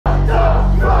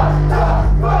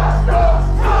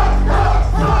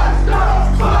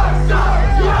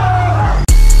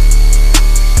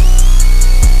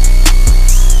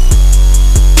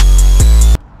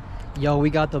we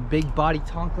got the big body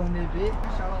Tonka in this bit.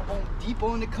 Shout out Home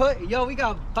Depot in the cut. Yo, we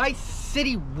got Vice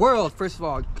City World. First of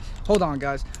all, hold on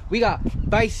guys. We got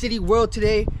Vice City World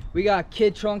today. We got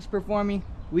Kid Trunks performing.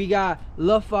 We got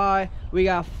LaFi. We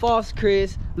got False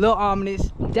Chris, Lil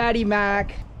Ominous, Daddy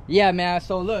Mac. Yeah, man.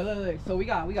 So look. So we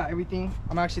got everything.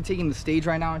 I'm actually taking the stage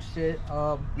right now and shit.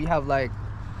 We have like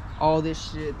all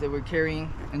this shit that we're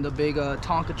carrying in the big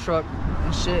Tonka truck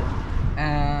and shit.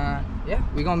 And yeah,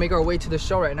 we're gonna make our way to the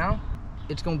show right now.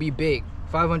 It's gonna be big.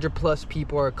 500 plus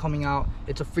people are coming out.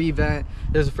 It's a free event.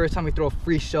 This is the first time we throw a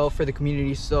free show for the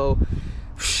community. So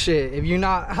shit, if you're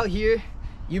not out here,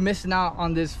 you're missing out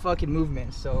on this fucking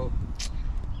movement. So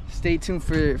stay tuned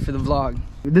for the vlog.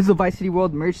 This is a Vice City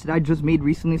World merch that I just made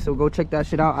recently, so go check that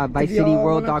shit out at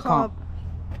vicecityworld.com.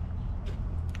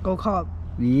 Go cop.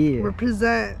 Yeah.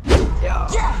 Represent.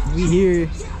 Yeah. We here.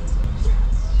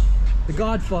 The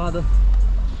Godfather.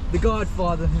 The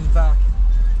Godfather is back.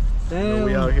 Damn.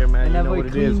 We out here, man. You know what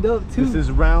it is. This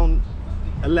is round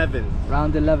 11.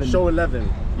 Round 11. Show 11.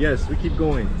 Yes, we keep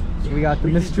going. We got the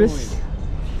mistress.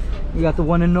 We got the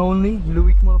one and only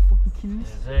Louis motherfucking Killers.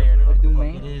 Yes, sir. What it do,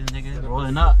 man? It is, nigga.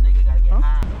 Rolling up, nigga. Gotta get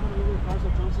high.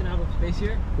 Have a space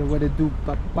here? What it do,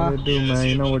 papa? What it do, man?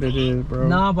 You know what it is, bro.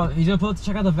 Nah, but he's gonna pull up to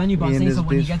check out the venue, but I'm saying so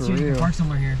when he gets here, he can park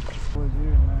somewhere here.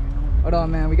 Hold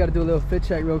on, man. We gotta do a little fit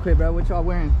check real quick, bro. What y'all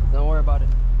wearing? Don't worry about it.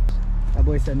 That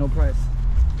boy said no price.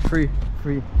 Free.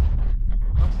 You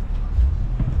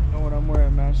know what I'm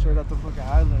wearing, man? Straight out the fucking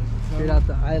island. Straight out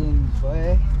the island,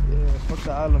 boy. Yeah, fuck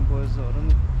the island boys, though.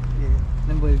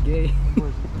 Them boys gay.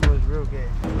 Them boys real gay.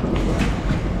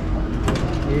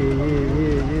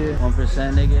 Yeah.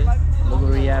 1%, nigga. Look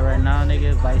where we at right now,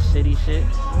 nigga. Vice City shit.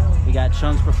 We got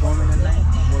Trunks performing tonight.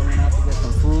 I'm going out to get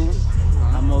some food.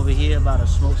 I'm over here about to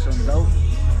smoke some dope.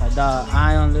 My dog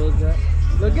Ion, Lil Gut.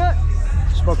 Look good.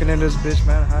 Smoking in this bitch,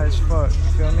 man. High as fuck.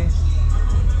 You feel me?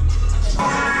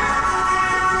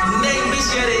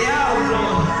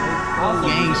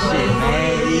 Gang shit,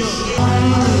 man.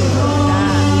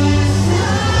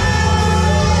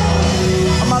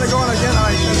 I'm about to go on again at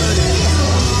like 10:30.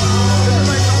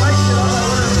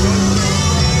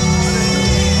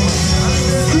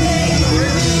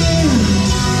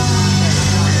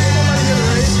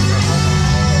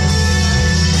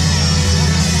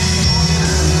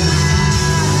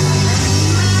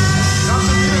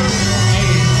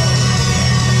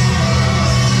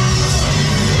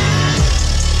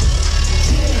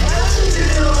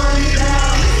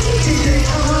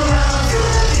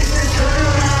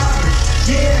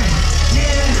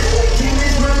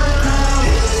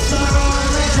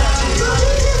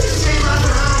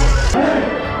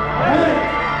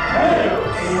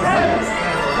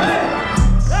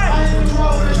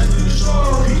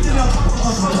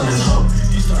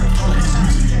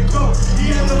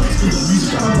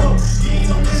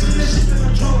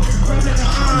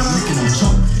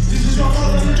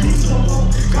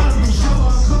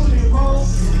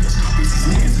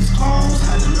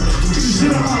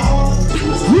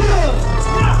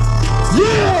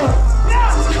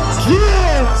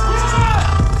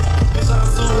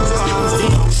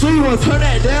 So you wanna turn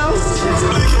that down?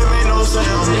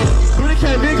 Really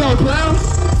can't make no clown.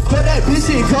 Put that bitch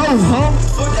in gold, huh?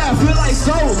 Fuck that, I feel like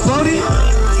soul, buddy.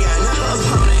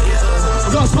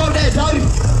 We gon' smoke that dirty.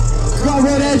 We gon'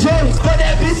 roll that joint. Put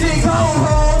that bitch in gold,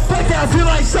 huh? Fuck that, I feel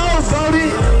like soul,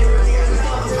 buddy.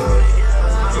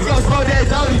 We gon' smoke that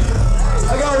dirty.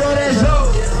 I gon' roll that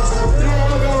joint. You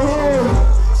wanna go home?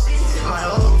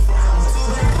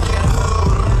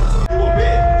 You a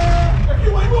bitch. If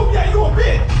you ain't moved yet, you a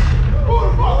bitch. Move the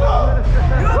fuck up.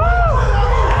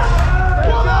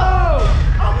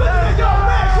 I'm looking at y'all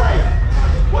mad crazy.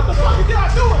 What the fuck is y'all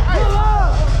doing? Hey.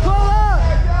 Pull up.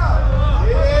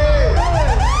 Yeah.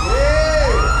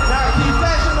 Now keep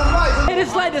flashing them lights. Hey,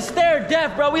 this like the stare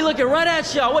death, bro. We looking right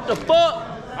at y'all. What the fuck?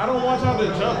 I don't want y'all to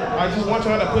jump. I just want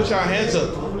y'all to put y'all hands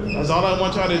up. That's all I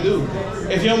want y'all to do.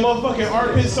 If your motherfucking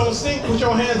armpits don't stink, put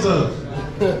your hands up.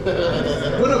 Where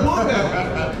the bomb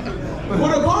at?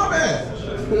 Where the bomb at?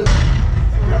 Your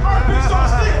armpits don't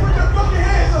stink, put your fucking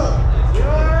hands up.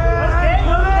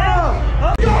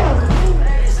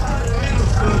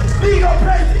 We gon'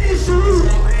 play the issue.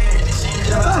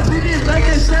 We get black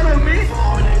and shit on me.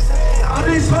 All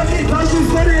these fucking punches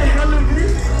for the hell of me.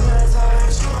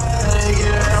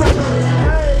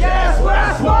 Yes, what I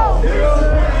smoke.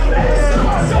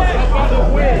 Up out the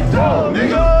window,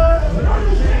 nigga.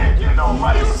 Get no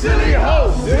money, silly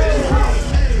hoe.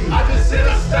 I just sit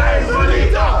upstairs.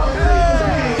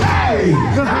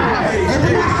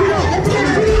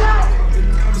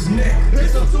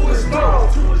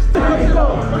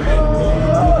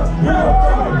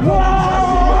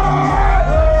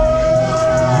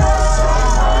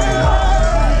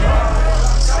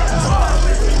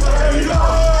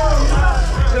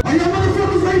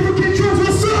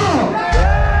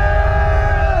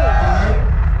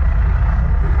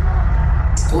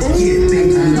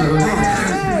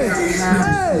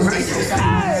 Push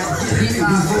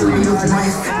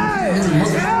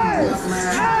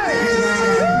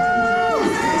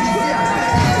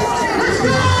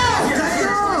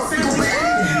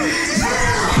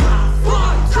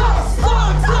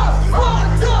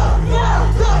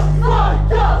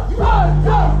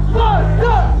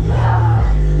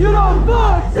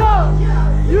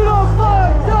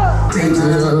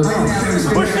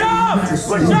up!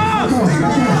 Push up! Push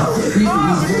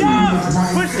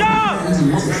up! Push up!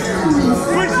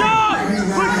 Push up!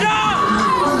 Push up!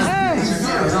 Hey!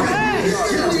 Hey!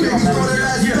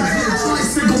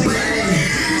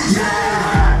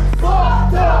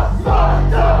 Fucked up!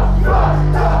 Fucked up!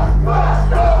 Fucked up!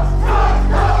 Fucked up!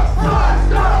 Fucked up!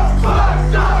 Fucked up!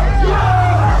 Fucked up!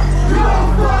 Yeah! You don't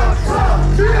fucked up!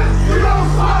 You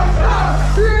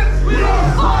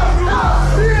don't fucked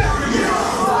up! You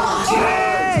don't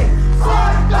fucked up!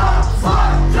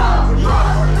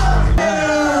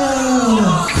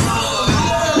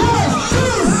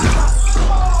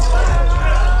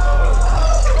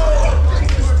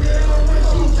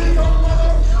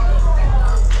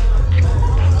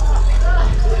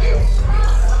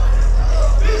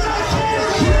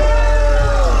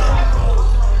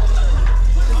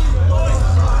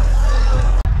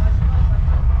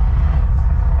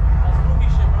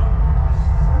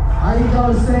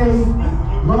 Say,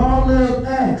 long live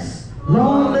X,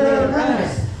 long live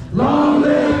X, long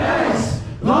live X,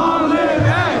 long live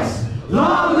X,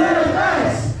 long live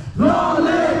X, long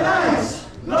live X,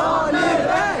 long live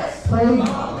X.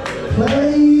 Play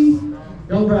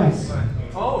your brass.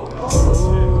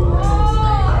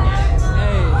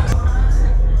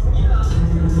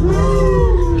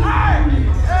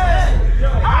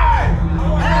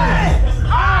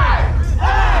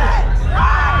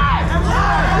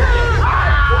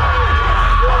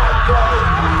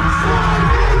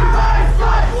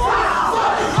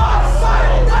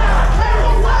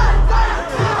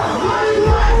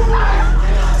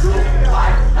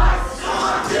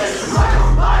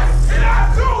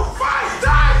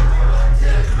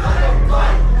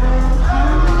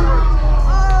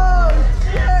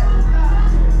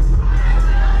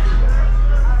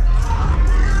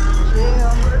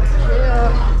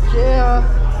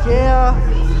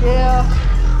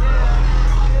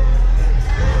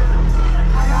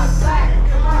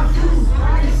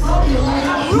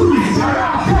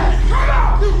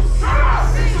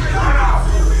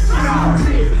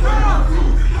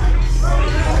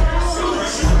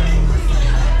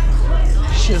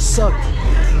 Shit sucked.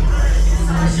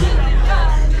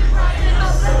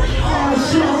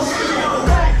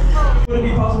 Would it be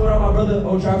possible without my brother?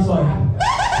 Oh, Trap Star. When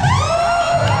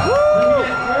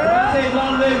I say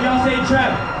long live, y'all say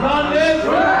trap. Long live,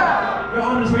 trap. Your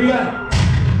honest, where you at?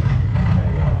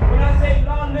 When I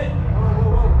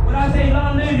say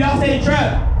long live, y'all say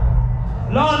trap.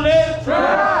 Long live,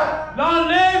 trap. Long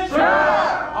live,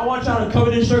 trap. I want y'all to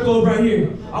cover this circle right here.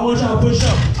 I want y'all to push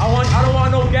up. I don't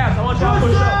want no gaps. I want y'all to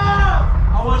push up.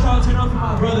 I want y'all to turn up for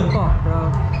my brother. Fuck,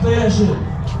 bro. Play that shit.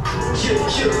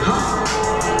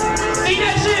 Eat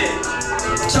that shit.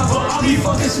 Chopper, I'll be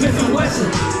fucking Smith &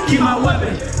 Wesson. Keep my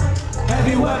weapon.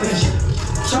 Heavy weapon.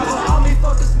 Chopper, I'll be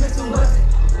fucking Smith & Wesson.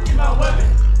 Keep my weapon.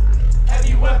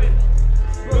 Heavy weapon.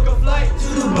 Book a flight to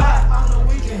Dubai on the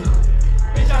weekend.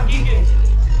 Bitch, I'm geeking.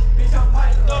 Bitch, I'm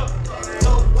piped up.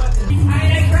 No weapon. I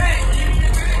ain't that crack.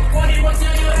 40 what's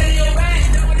on your head in your bank.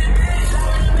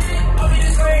 I'll be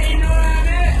just ready, you know what I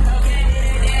mean?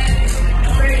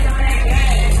 I'm ready on that gas.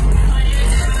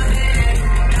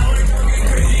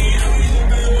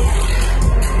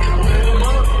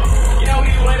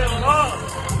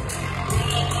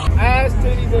 Ass,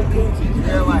 titties, and coochies.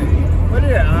 Yeah, like, what is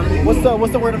that, Omni? What's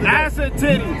the word of the day? Ass and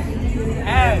titties.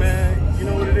 Ass. Yeah, man, you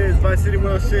know what it is. Vice City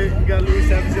World shit. You got Louis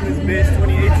Savage in this bitch.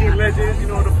 2018 legends. You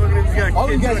know what the fuck it is. You got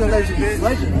all you guys are legends.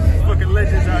 Legends. Fucking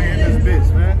legends out here in this bitch,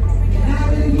 man.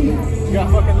 You got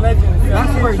fucking legends.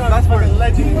 That's fucking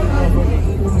legend in this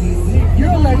motherfucker. You're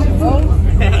a legend, bro.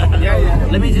 Yeah.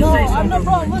 Let me just say something. No,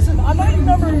 bro, listen, I know you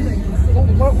remember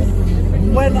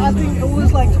when I think it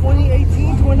was like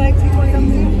 2018, 2019,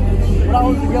 2019, when I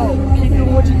was keep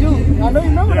doing what you do. I know you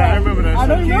remember that. I remember that. I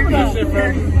know you remember that.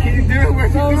 Keep doing what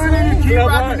you do. Keep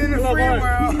rocking in the free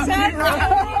world. Exactly.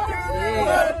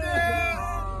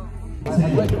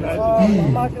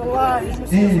 I'm not gonna lie.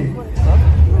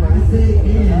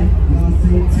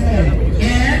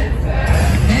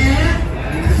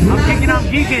 I'm kicking, I'm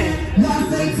geeking.